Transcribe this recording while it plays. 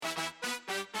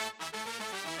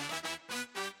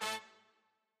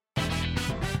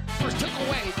Clippers took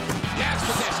away. Yes,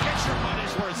 but this. Get your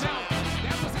money's worth. Now,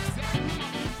 that was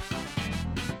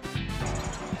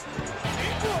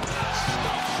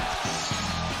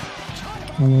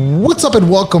exactly. What's up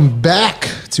and welcome back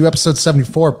to episode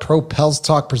 74 Pro Pels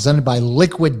Talk presented by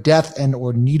Liquid Death and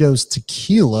Hornitos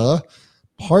Tequila,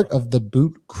 part of the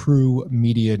Boot Crew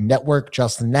Media Network.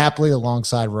 Justin Napoli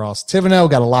alongside Ross Tivino.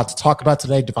 Got a lot to talk about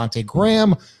today. Devontae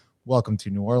Graham, welcome to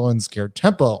New Orleans. Garrett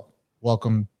Temple,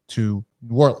 welcome to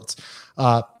New Orleans.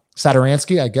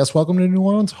 Satoransky, I guess, welcome to New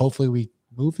Orleans. Hopefully we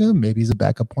move him. Maybe he's a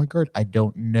backup point guard. I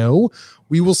don't know.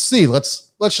 We will see.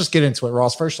 Let's just get into it,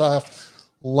 Ross. First off,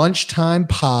 lunchtime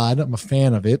pod. I'm a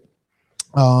fan of it.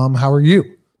 How are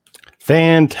you?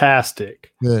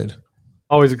 Fantastic. Good.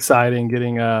 Always exciting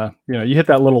getting you hit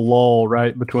that little lull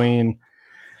right between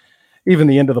even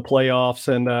the end of the playoffs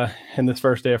and this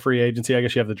first day of free agency. I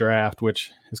guess you have the draft,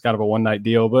 which is kind of a one night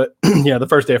deal, but yeah, the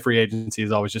first day of free agency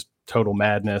is always just total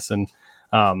madness. And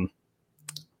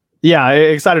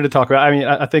excited to talk about. I mean,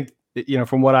 I think,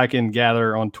 from what I can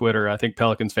gather on Twitter, I think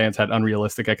Pelicans fans had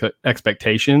unrealistic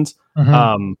expectations.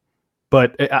 Mm-hmm.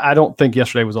 But I don't think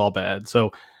yesterday was all bad.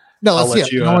 So no, I want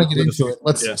to get into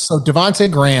it. So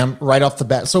Devontae Graham right off the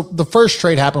bat. So the first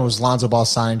trade happened was Lonzo Ball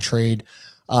sign trade.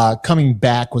 Coming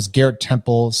back was Garrett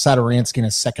Temple, Satoransky, and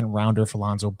a second rounder for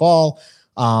Lonzo Ball.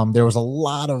 There was a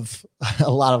lot of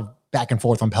back and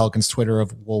forth on Pelicans Twitter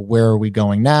of, well, where are we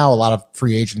going now? A lot of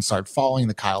free agents started falling,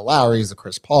 the Kyle Lowrys, the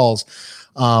Chris Pauls.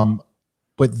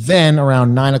 But then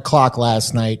around 9:00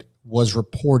 last night was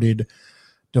reported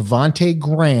Devontae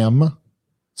Graham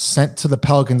sent to the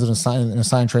Pelicans in a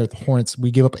sign trade with the Hornets.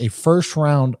 We give up a first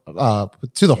round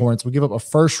to the Hornets. We give up a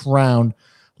first round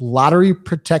lottery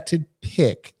protected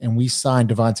pick, and we signed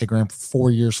Devontae Graham for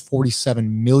 4 years, $47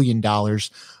 million.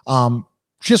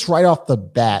 Just right off the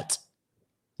bat,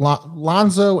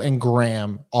 Lonzo and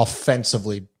Graham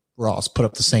offensively, Ross, put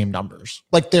up the same numbers.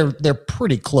 Like they're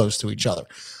pretty close to each other.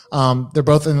 They're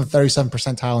both in the 37th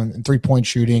percentile in 3-point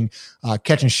shooting,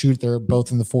 catch and shoot. They're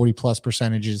both in the 40+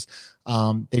 percentages.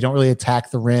 They don't really attack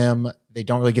the rim. They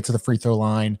don't really get to the free throw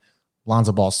line.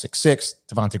 Lonzo Ball 6'6",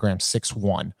 Devontae Graham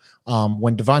 6'1".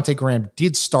 When Devontae Graham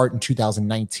did start in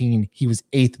 2019, he was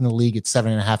 8th in the league at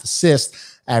 7.5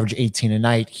 assists, average 18 a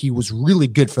night. He was really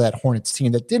good for that Hornets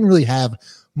team that didn't really have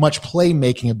much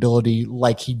playmaking ability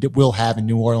like he will have in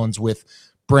New Orleans with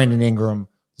Brandon Ingram,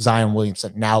 Zion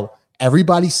Williamson. Now,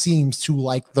 everybody seems to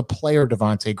like the player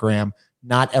Devontae Graham.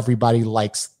 Not everybody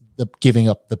likes the giving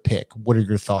up the pick. What are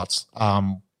your thoughts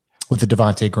with the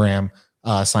Devontae Graham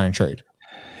sign and trade?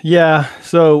 Yeah,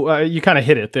 so you kind of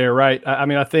hit it there, right? I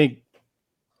mean, I think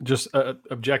just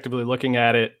objectively looking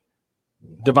at it,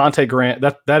 Devontae Graham,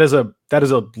 that is a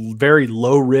very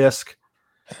low risk,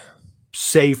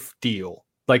 safe deal.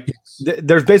 Like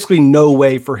there's basically no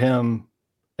way for him,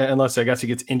 unless I guess he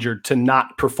gets injured, to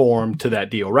not perform to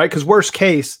that deal, right? Because worst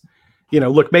case,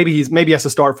 look, maybe he has to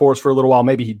start for us for a little while,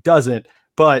 maybe he doesn't.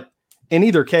 But in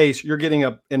either case, you're getting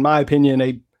in my opinion,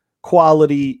 a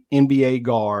quality NBA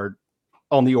guard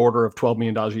on the order of $12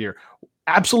 million a year.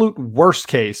 Absolute worst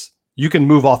case, you can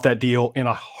move off that deal in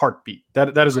a heartbeat.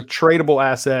 That is a tradable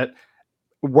asset.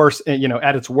 Worst,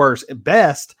 at its worst. At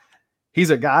best,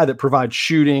 he's a guy that provides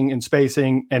shooting and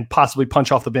spacing and possibly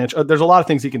punch off the bench. There's a lot of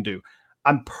things he can do.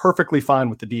 I'm perfectly fine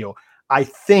with the deal. I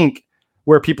think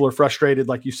where people are frustrated,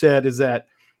 like you said, is that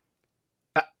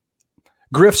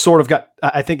Griff sort of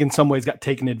I think in some ways got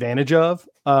taken advantage of.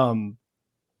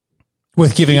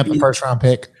 With giving up the first round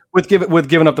pick. With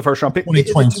giving up the first round pick.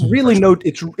 It's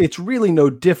really no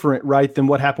different, right, than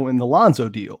what happened in the Lonzo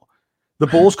deal. The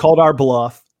Bulls called our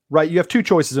bluff, right? You have two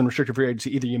choices in restricted free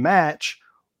agency. Either you match,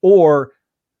 or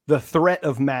the threat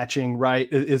of matching, right,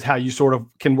 is how you sort of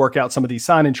can work out some of these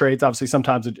sign and trades. Obviously,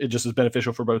 sometimes it just is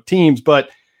beneficial for both teams, but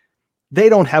they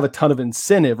don't have a ton of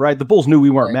incentive, right? The Bulls knew we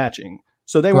weren't matching,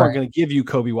 so they weren't going to give you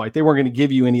Kobe White. They weren't going to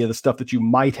give you any of the stuff that you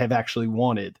might have actually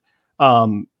wanted.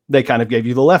 They kind of gave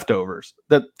you the leftovers.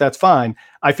 That's fine.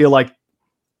 I feel like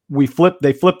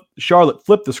Charlotte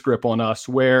flipped the script on us,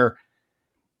 where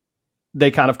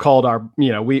they kind of called our,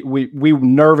 we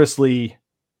nervously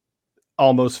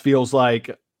almost feels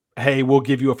like, hey, we'll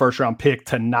give you a first round pick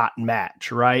to not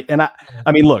match, right? And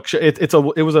I mean, look, it's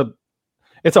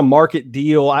a market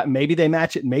deal. Maybe they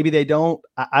match it, maybe they don't.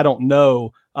 I don't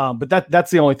know. But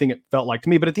that's the only thing it felt like to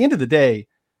me. But at the end of the day,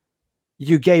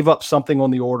 you gave up something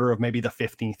on the order of maybe the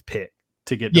 15th pick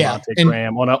to get Devontae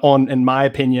Graham on, in my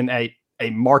opinion, a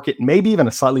market, maybe even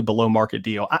a slightly below market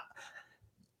deal.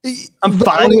 I'm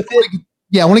fine with it.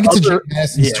 Yeah, I want to get to Jake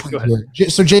Madison's tweet here.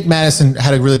 So Jake Madison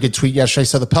had a really good tweet yesterday.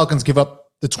 So the Pelicans give up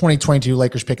the 2022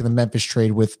 Lakers pick in the Memphis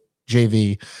trade with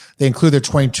JV. They include their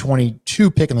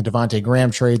 2022 pick in the Devontae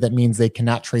Graham trade. That means they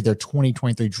cannot trade their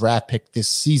 2023 draft pick this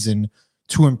season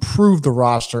to improve the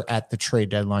roster at the trade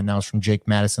deadline. That was from Jake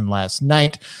Madison last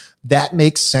night. That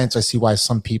makes sense. I see why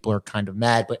some people are kind of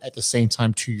mad, but at the same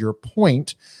time, to your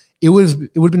point, it would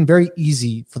have been very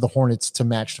easy for the Hornets to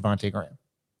match Devontae Graham.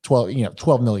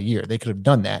 12 million a year. They could have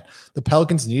done that. The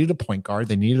Pelicans needed a point guard.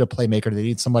 They needed a playmaker. They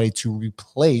needed somebody to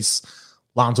replace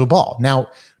Lonzo Ball. Now,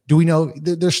 do we know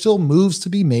there's still moves to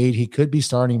be made? He could be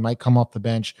starting, might come off the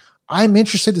bench. I'm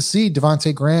interested to see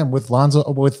Devontae Graham with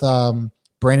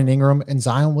Brandon Ingram and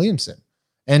Zion Williamson,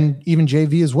 and even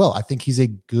JV as well. I think he's a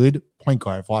good point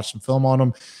guard. I've watched some film on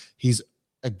him. He's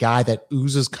a guy that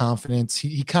oozes confidence.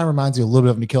 He kind of reminds me a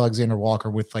little bit of Nickeil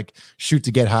Alexander-Walker with like shoot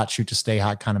to get hot, shoot to stay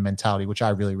hot kind of mentality, which I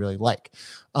really, really like.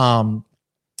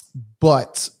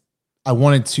 But I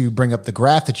wanted to bring up the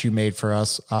graph that you made for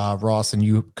us, Ross, and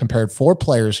you compared 4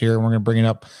 players here. And we're going to bring it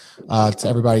up to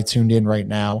everybody tuned in right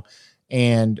now.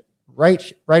 And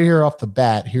right here off the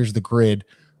bat, here's the grid.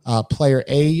 Player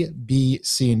A, B,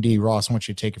 C, and D. Ross, I want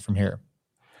you to take it from here.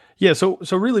 Yeah, so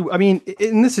really, I mean,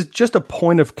 and this is just a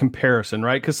point of comparison,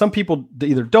 right? Because some people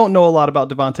either don't know a lot about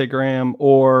Devontae Graham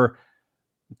or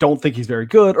don't think he's very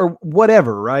good or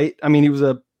whatever, right? I mean, he was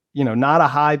not a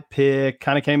high pick,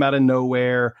 kind of came out of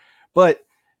nowhere, but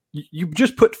you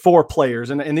just put 4 players,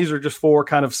 and these are just 4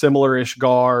 kind of similar-ish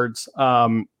guards.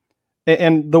 When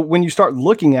you start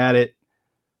looking at it,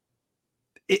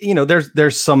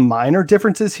 there's some minor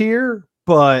differences here,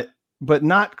 but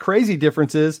not crazy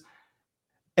differences.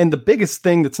 And the biggest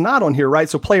thing that's not on here, right?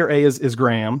 So player A is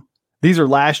Graham. These are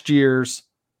last year's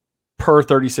per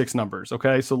 36 numbers.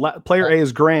 Okay. So player A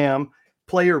is Graham.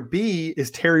 Player B is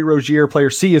Terry Rozier. Player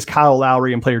C is Kyle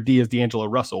Lowry, and player D is D'Angelo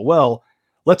Russell. Well,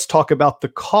 let's talk about the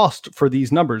cost for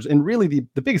these numbers. And really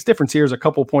the biggest difference here is a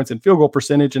couple points in field goal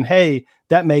percentage. And hey,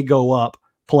 that may go up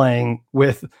playing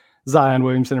with Zion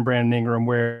Williamson and Brandon Ingram,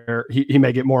 where he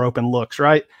may get more open looks,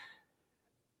 right?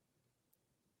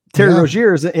 Terry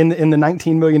Rozier is in the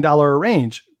 $19 million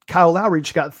range. Kyle Lowry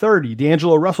just got 30.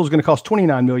 D'Angelo Russell is going to cost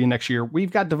 $29 million next year. We've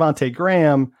got Devontae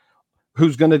Graham,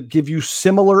 who's going to give you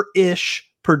similar-ish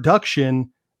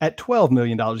production at $12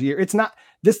 million a year. It's not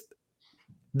this.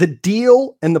 The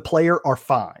deal and the player are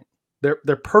fine. They're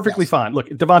perfectly fine. Look,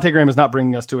 Devontae Graham is not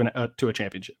bringing us to a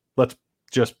championship. Let's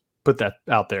just put that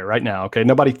out there right now. Okay,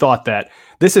 nobody thought that.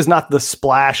 This is not the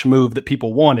splash move that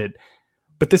people wanted.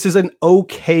 But this is an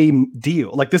okay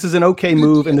deal. Like, this is an okay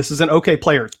move, and this is an okay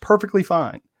player. It's perfectly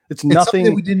fine. It's nothing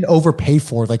that we didn't overpay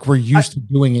for, like we're used to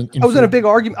doing it. I was in a big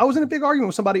argument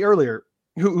with somebody earlier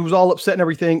who was all upset and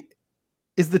everything.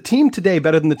 Is the team today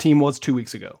better than the team was 2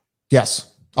 weeks ago?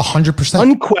 Yes, 100%.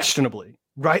 Unquestionably,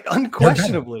 right?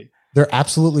 Unquestionably. They're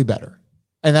absolutely better.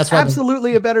 And that's why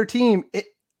absolutely a better team.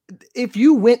 If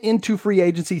you went into free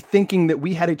agency thinking that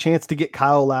we had a chance to get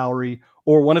Kyle Lowry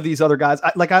or one of these other guys,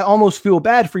 I almost feel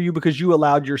bad for you because you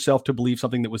allowed yourself to believe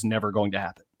something that was never going to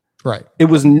happen. Right. It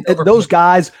was those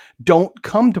guys don't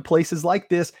come to places like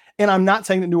this. And I'm not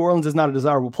saying that New Orleans is not a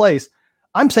desirable place.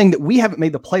 I'm saying that we haven't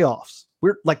made the playoffs.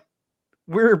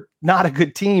 We're not a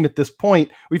good team at this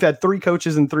point. We've had 3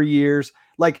 coaches in 3 years.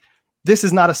 Like, this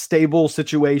is not a stable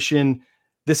situation.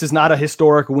 This is not a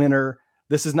historic winner.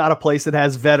 This is not a place that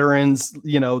has veterans,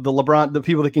 the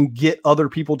people that can get other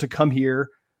people to come here.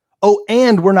 Oh,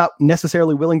 and we're not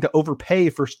necessarily willing to overpay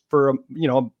for a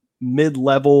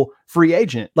mid-level free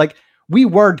agent. Like, we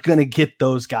weren't going to get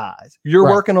those guys. You're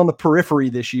working on the periphery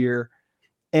this year.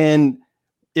 And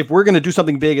if we're going to do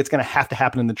something big, it's going to have to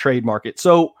happen in the trade market.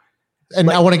 So,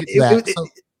 I want to get to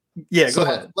that. Go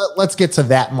ahead. Let's get to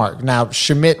that mark. Now,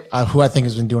 Schmidt, who I think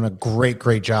has been doing a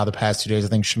great job the past 2 days. I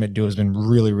think Schmidt has been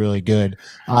really, really good.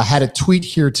 Had a tweet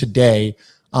here today.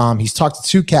 He's talked to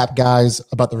 2 cap guys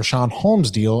about the Richaun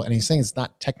Holmes deal, and he's saying it's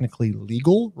not technically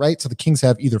legal, right? So the Kings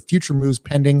have either future moves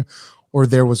pending or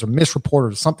there was a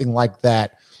misreport or something like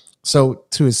that. So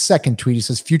to his second tweet, he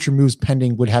says future moves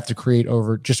pending would have to create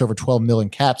just over 12 million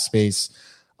cap space.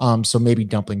 So maybe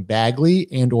dumping Bagley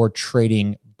and or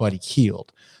trading Buddy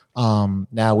Hield.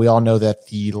 Now we all know that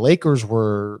the Lakers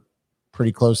were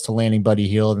pretty close to landing Buddy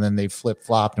Hield, and then they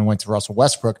flip-flopped and went to Russell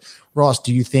Westbrook. Ross,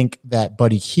 do you think that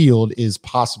Buddy Hield is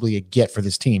possibly a get for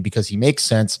this team? Because he makes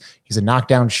sense. He's a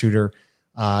knockdown shooter.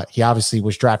 He obviously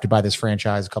was drafted by this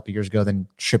franchise a couple years ago, then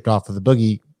shipped off of the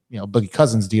Boogie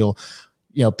Cousins deal.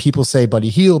 People say Buddy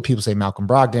Hield, people say Malcolm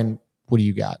Brogdon. What do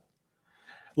you got?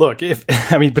 Look,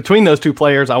 between those 2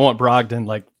 players, I want Brogdon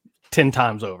like 10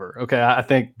 times over. Okay. I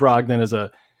think Brogdon is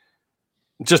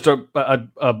just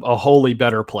a wholly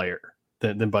better player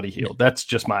than Buddy Hield. That's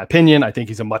just my opinion. I think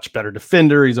he's a much better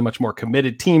defender. He's a much more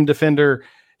committed team defender.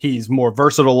 He's more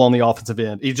versatile on the offensive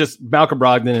end. Malcolm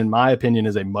Brogdon, in my opinion,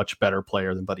 is a much better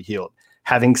player than Buddy Hield.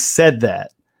 Having said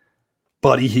that,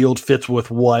 Buddy Hield fits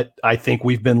with what I think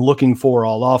we've been looking for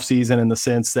all offseason, in the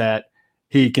sense that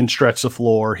he can stretch the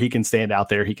floor, he can stand out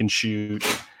there, he can shoot,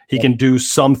 he can do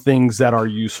some things that are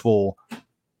useful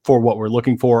for what we're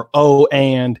looking for. Oh,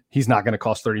 and he's not going to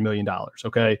cost $30 million.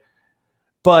 Okay.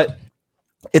 But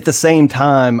at the same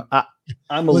time,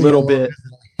 I'm a little bit,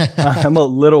 I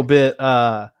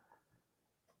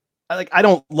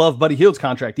don't love Buddy Hield's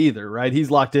contract either, right?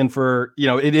 He's locked in for,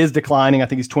 it is declining. I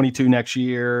think he's 22 next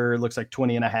year. It looks like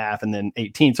 20 and a half and then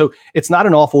 18. So it's not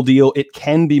an awful deal. It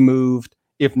can be moved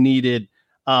if needed.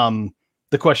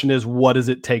 The question is, what does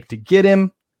it take to get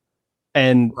him?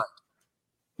 And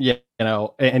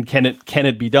and can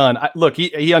it be done? Look,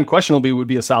 he unquestionably would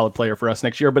be a solid player for us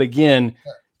next year. But again,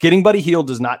 getting Buddy Hield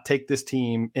does not take this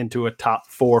team into a top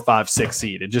 4, 5, 6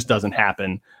 seed. It just doesn't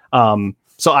happen.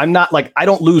 So I'm not I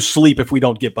don't lose sleep if we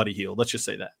don't get Buddy Hield. Let's just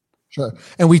say that. Sure.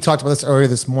 And we talked about this earlier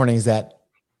this morning, is that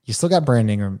you still got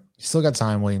Brandon Ingram, you still got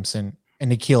Zion Williamson,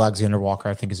 and Nickeil Alexander-Walker.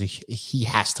 I think he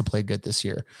has to play good this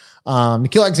year.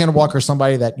 Nickeil Alexander-Walker is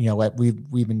somebody that,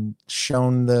 we've been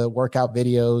shown the workout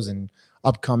videos and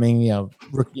upcoming, I'm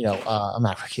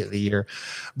not rookie of the year,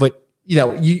 but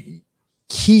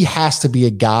he has to be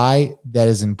a guy that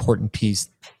is an important piece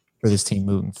for this team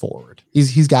moving forward.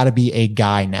 He's got to be a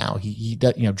guy now. He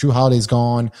Jrue Holiday's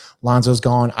gone, Lonzo's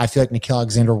gone. I feel like Nickeil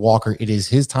Alexander-Walker, it is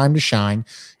his time to shine.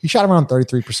 He shot around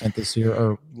 33% this year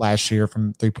or last year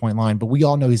from 3-point line, but we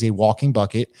all know he's a walking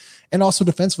bucket, and also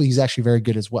defensively, he's actually very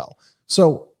good as well.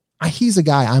 So he's a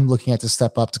guy I'm looking at to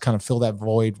step up to kind of fill that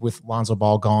void with Lonzo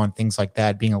Ball gone, things like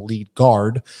that, being a lead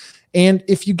guard. And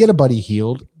if you get a Buddy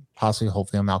Hield, possibly,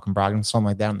 hopefully a Malcolm Brogdon, something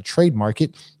like that in the trade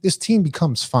market, this team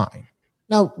becomes fine.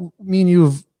 Now, me and you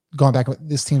have gone back.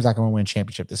 This team's not going to win a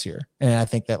championship this year, and I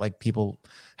think that people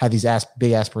have these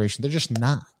big aspirations. They're just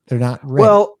not. They're not ready.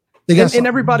 Well, and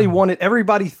everybody wanted.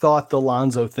 Everybody thought the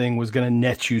Lonzo thing was going to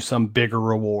net you some bigger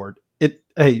reward. It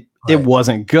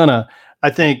wasn't gonna. I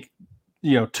think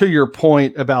to your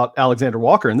point about Alexander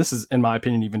Walker, and this is, in my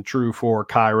opinion, even true for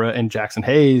Kyra and Jackson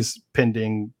Hayes,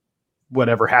 pending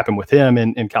whatever happened with him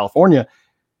in California.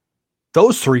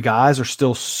 Those three guys are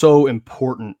still so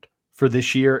important for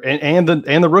this year, and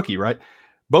the rookie, right?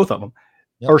 Both of them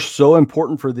are so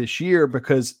important for this year,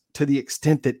 because to the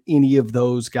extent that any of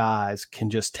those guys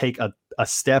can just take a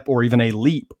step or even a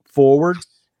leap forward,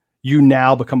 you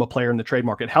now become a player in the trade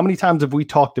market. How many times have we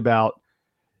talked about,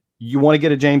 you want to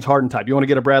get a James Harden type, you want to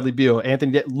get a Bradley Beal,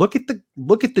 Anthony? Look at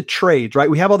the trades,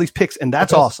 right? We have all these picks, and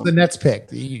that's awesome. The Nets pick.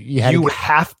 You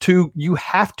have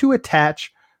to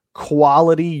attach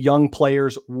quality young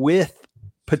players with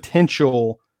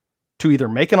potential to either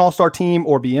make an all-star team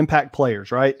or be impact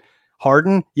players, right?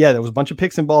 Harden, there was a bunch of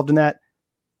picks involved in that,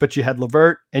 but you had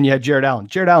LeVert and you had Jared Allen.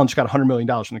 Jared Allen just got $100 million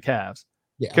from the Cavs.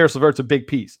 Karis LeVert's a big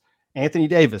piece. Anthony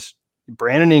Davis,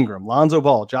 Brandon Ingram, Lonzo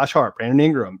Ball, Josh Hart, Brandon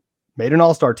Ingram made an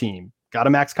all-star team, got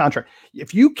a max contract.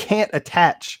 If you can't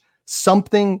attach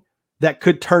something that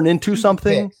could turn into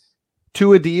something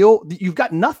to a deal, you've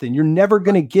got nothing. You're never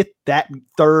going to get that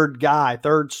third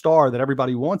star that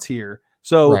everybody wants here.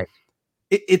 So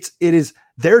it is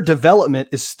their development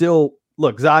is still,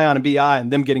 look, Zion and BI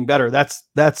and them getting better.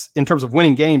 That's in terms of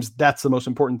winning games, that's the most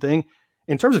important thing.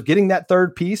 In terms of getting that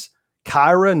third piece,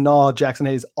 Kyra, Naw, Jackson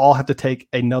Hayes all have to take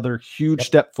another huge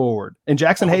step forward. And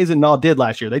Jackson Hayes and Naw did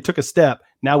last year. They took a step.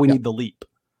 Now we need the leap.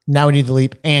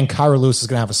 And Kyra Lewis is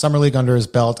going to have a summer league under his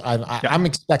belt. I'm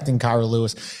expecting Kyra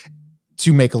Lewis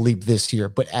to make a leap this year.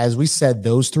 But as we said,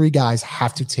 those three guys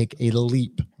have to take a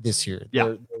leap this year.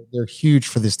 They're huge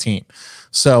for this team.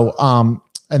 So,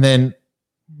 and then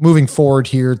moving forward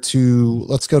here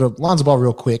let's go to Lonzo Ball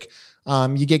real quick.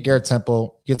 You get Garrett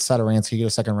Temple, you get Satoransky, you get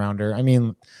a second rounder. I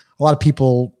mean, a lot of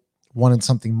people wanted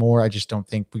something more. I just don't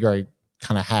think we already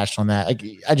kind of hashed on that.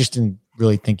 I just didn't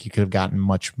really think you could have gotten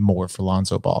much more for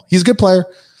Lonzo Ball. He's a good player,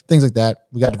 things like that.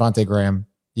 We got Devontae Graham.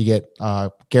 You get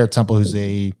Garrett Temple, who's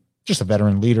just a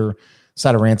veteran leader.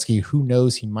 Satoransky, who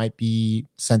knows, he might be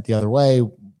sent the other way.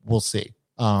 We'll see.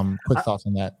 Quick thoughts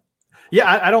on that.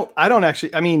 Yeah, I don't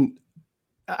actually. I mean,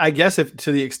 I guess if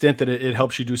to the extent that it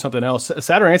helps you do something else,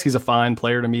 Satoransky's a fine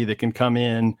player to me that can come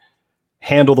in,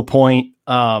 handle the point.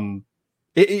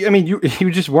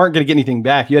 You just weren't going to get anything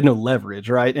back. You had no leverage,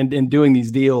 right? And in doing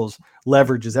these deals,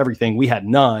 leverage is everything. We had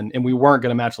none, and we weren't going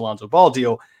to match the Lonzo Ball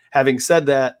deal. Having said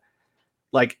that,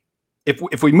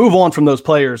 if we move on from those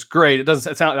players, great.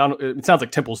 It sounds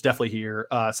like Temple's definitely here.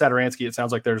 Satoransky, it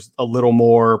sounds like there's a little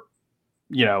more,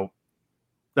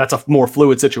 that's a more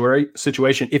fluid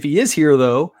situation. If he is here,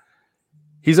 though,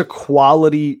 he's a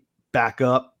quality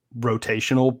backup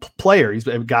rotational player. He's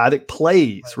a guy that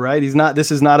plays, right?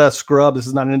 This is not a scrub. This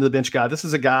is not an end of the bench guy. This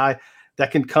is a guy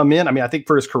that can come in. I mean, I think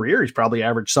for his career, he's probably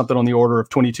averaged something on the order of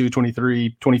 22,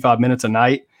 23, 25 minutes a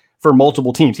night for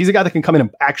multiple teams. He's a guy that can come in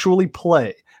and actually play.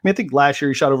 I mean, I think last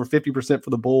year he shot over 50% for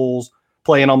the Bulls,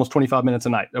 playing almost 25 minutes a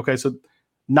night. Okay, so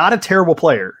not a terrible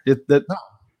player.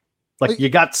 You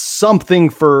got something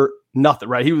for nothing,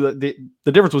 right? He was the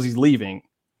difference was he's leaving.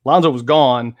 Lonzo was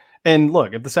gone. And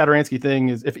look, if the Satoransky thing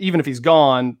is, even if he's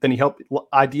gone, then he helped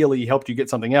you get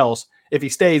something else. If he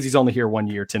stays, he's only here 1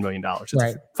 year, $10 million. It's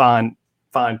right.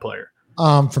 Fine player.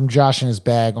 From Josh in his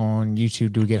bag on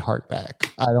YouTube, do we get Hart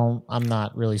back? I'm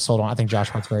not really sold on. I think Josh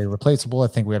Hart's very replaceable. I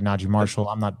think we have Najee Marshall.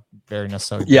 I'm not very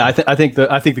necessarily. Yeah, I think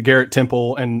the Garrett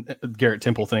Temple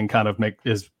thing kind of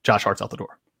is Josh Hart's out the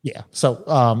door. Yeah.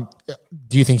 So,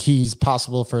 do you think he's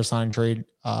possible for a sign and trade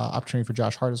opportunity for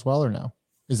Josh Hart as well, or no?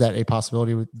 Is that a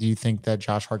possibility? Do you think that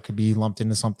Josh Hart could be lumped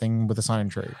into something with a sign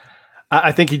and trade?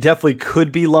 I think he definitely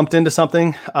could be lumped into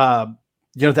something.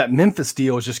 That Memphis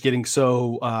deal is just getting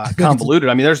so convoluted.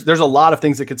 I mean, there's a lot of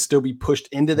things that could still be pushed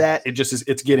into that. It just is.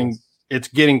 It's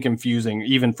getting confusing,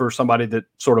 even for somebody that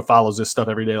sort of follows this stuff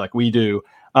every day, like we do.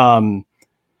 I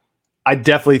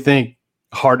definitely think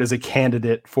Hart is a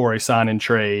candidate for a sign and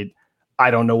trade.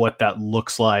 I don't know what that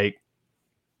looks like,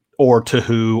 or to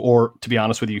who, or to be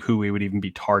honest with you, who we would even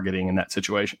be targeting in that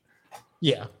situation.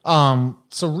 Yeah.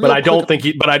 But I don't think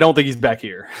he's back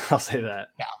here. I'll say that.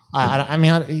 Yeah. I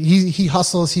mean, he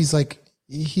hustles. He's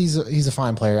a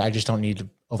fine player. I just don't need to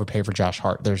overpay for Josh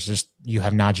Hart. You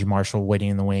have Najee Marshall waiting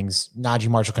in the wings. Najee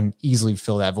Marshall can easily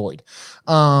fill that void.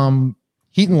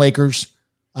 Heat and Lakers.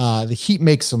 The Heat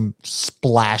make some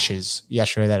splashes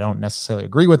yesterday that I don't necessarily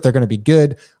agree with. They're going to be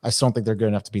good. I still don't think they're good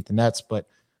enough to beat the Nets, but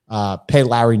pay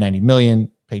Lowry $90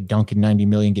 million, pay Duncan $90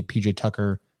 million, get PJ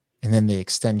Tucker, and then they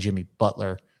extend Jimmy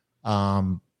Butler.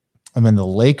 And then the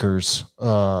Lakers,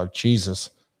 Trevor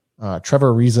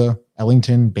Ariza,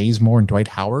 Ellington, Bazemore, and Dwight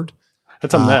Howard.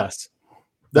 That's a mess.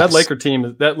 That Laker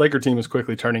team is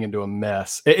quickly turning into a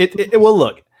mess. Well,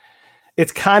 look,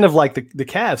 it's kind of like the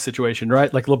Cavs situation,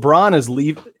 right? Like LeBron is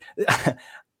leaving.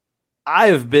 I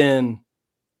have been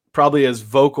probably as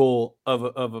vocal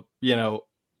of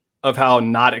how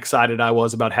not excited I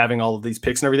was about having all of these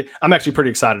picks and everything. I'm actually pretty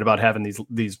excited about having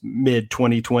these mid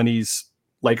 2020s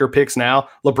Laker picks now.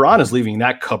 LeBron is leaving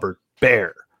that cupboard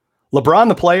bare. LeBron,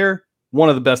 the player, one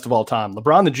of the best of all time.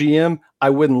 LeBron, the GM, I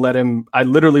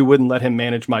literally wouldn't let him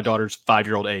manage my daughter's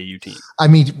 5-year-old AAU team. I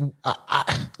mean,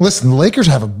 listen, the Lakers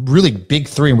have a really big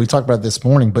three, and we talked about it this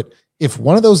morning, but if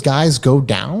one of those guys go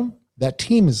down, that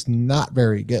team is not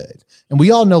very good. And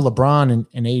we all know LeBron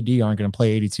and AD aren't going to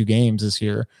play 82 games this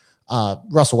year.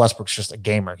 Russell Westbrook's just a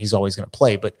gamer. He's always going to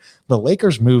play. But the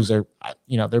Lakers moves are,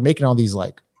 they're making all these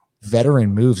like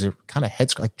veteran moves. They're kind of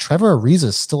heads like Trevor Ariza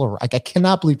is still I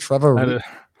cannot believe Trevor Ariza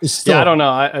is still. Yeah, I don't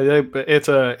know.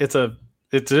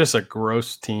 It's just a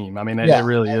gross team. I mean, it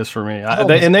really is for me.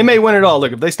 And they may win it all.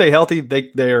 Look, if they stay healthy,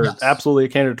 they are absolutely a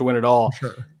candidate to win it all.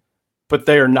 Sure. But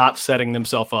they are not setting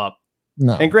themselves up.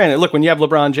 No. And granted, look, when you have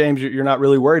LeBron James, you're not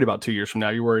really worried about 2 years from now.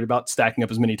 You're worried about stacking up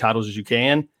as many titles as you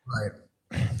can. Right.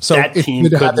 So that team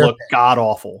could look god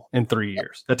awful in 3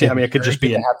 years. That team, I mean, it could just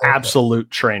be an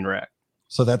absolute train wreck.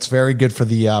 So that's very good for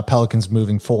the Pelicans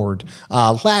moving forward.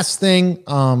 Last thing,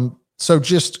 so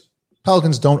just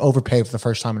Pelicans don't overpay for the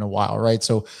first time in a while, right?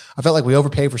 So I felt like we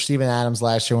overpaid for Steven Adams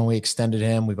last year when we extended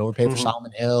him. We've overpaid for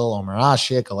Solomon Hill, Omer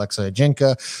Asik, Alexa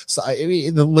Ajinka. So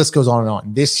the list goes on and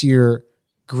on. This year,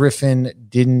 Griffin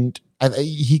didn't.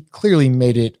 He clearly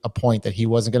made it a point that he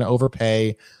wasn't going to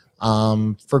overpay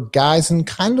for guys in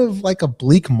kind of like a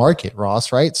bleak market,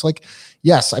 Ross, right? So like,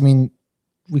 yes, I mean,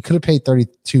 we could have paid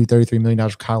 $33 million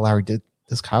for Kyle Lowry.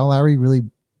 Does Kyle Lowry really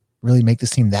make this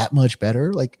team that much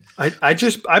better? Like I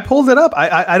pulled it up.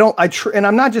 And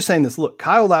I'm not just saying this. Look,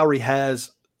 Kyle Lowry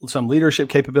has some leadership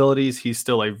capabilities. He's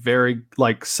still a very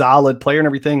solid player and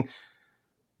everything,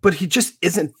 but he just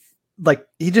isn't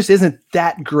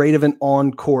that great of an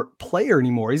on-court player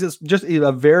anymore. He's just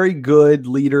a very good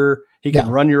leader. He can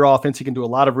run your offense. He can do a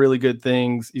lot of really good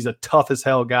things. He's a tough as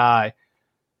hell guy.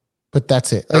 But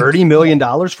that's it. $30 million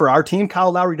for our team.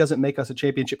 Kyle Lowry doesn't make us a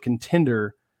championship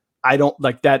contender. I don't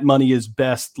like that. Money is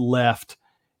best left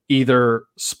either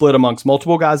split amongst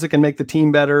multiple guys that can make the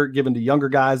team better, given to younger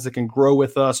guys that can grow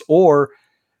with us, or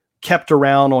kept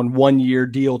around on 1-year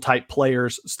deal type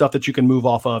players, stuff that you can move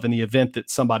off of in the event that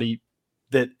somebody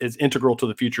that is integral to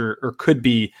the future or could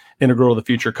be integral to the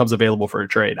future comes available for a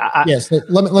trade. Yes.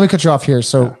 Let me cut you off here.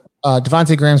 So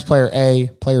Devontae Graham's player A,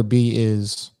 player B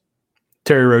is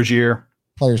Terry Rozier.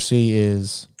 Player C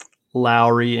is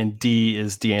Lowry, and D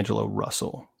is D'Angelo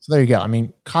Russell. So there you go. I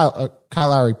mean, Kyle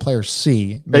Lowry, player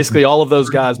C. Basically, all of those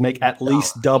guys make at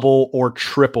least double or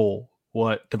triple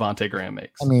what Devontae Graham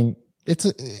makes. I mean, it's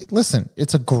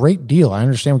a great deal. I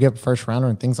understand we get a first rounder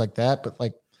and things like that, but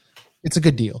like, it's a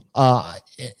good deal.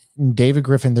 David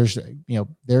Griffin,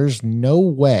 there's no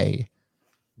way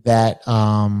that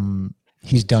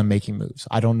he's done making moves.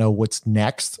 I don't know what's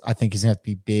next. I think he's gonna have to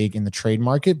be big in the trade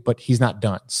market, but he's not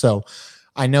done. So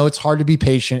I know it's hard to be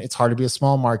patient. It's hard to be a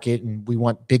small market, and we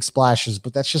want big splashes,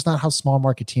 but that's just not how small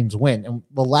market teams win. And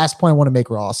the last point I want to make,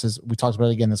 Ross, is we talked about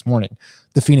it again this morning.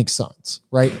 The Phoenix Suns,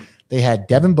 right? They had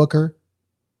Devin Booker,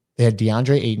 they had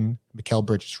DeAndre Ayton, Mikal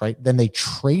Bridges, right? Then they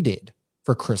traded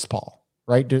for Chris Paul,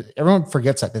 right? Everyone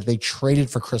forgets that they traded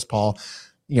for Chris Paul.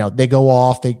 They go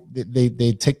off. They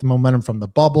take the momentum from the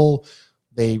bubble.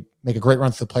 They make a great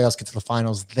run through the playoffs, get to the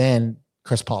finals. Then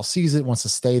Chris Paul sees it, wants to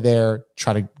stay there,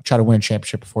 try to win a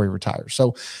championship before he retires.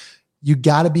 So you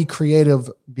got to be creative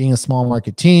being a small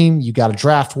market team. You got to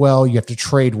draft well. You have to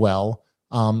trade well.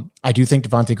 I do think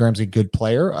Devontae Graham's a good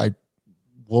player.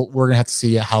 We're going to have to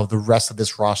see how the rest of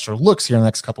this roster looks here in the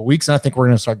next couple of weeks. And I think we're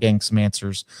going to start getting some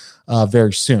answers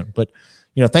very soon. But,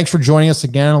 thanks for joining us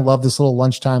again. I love this little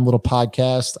lunchtime little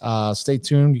podcast. Stay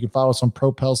tuned. You can follow us on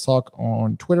Pro Pels Talk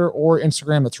on Twitter or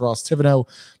Instagram. That's Ross Thibodeau,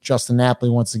 Justin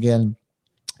Napoli. Once again,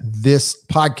 this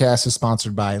podcast is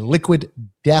sponsored by Liquid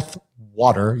Death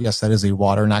Water. Yes, that is a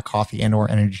water, not coffee and or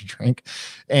energy drink.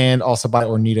 And also by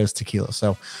Hornitos Tequila.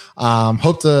 So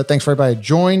thanks for everybody who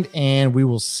joined, and we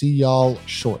will see y'all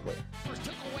shortly.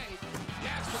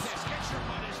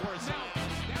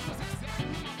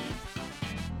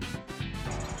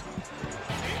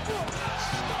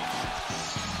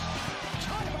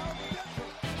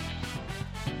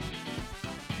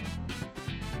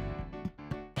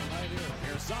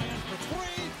 Zion for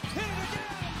three. Hit it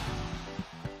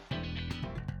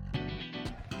again.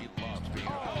 He loves being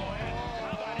how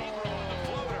about Ingram on the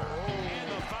floater and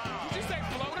the foul? Did you say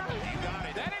floater? You got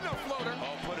it. That ain't no floater.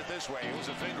 I'll put it this way. It was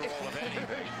a finger roll of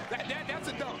anything. That's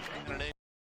a dunk.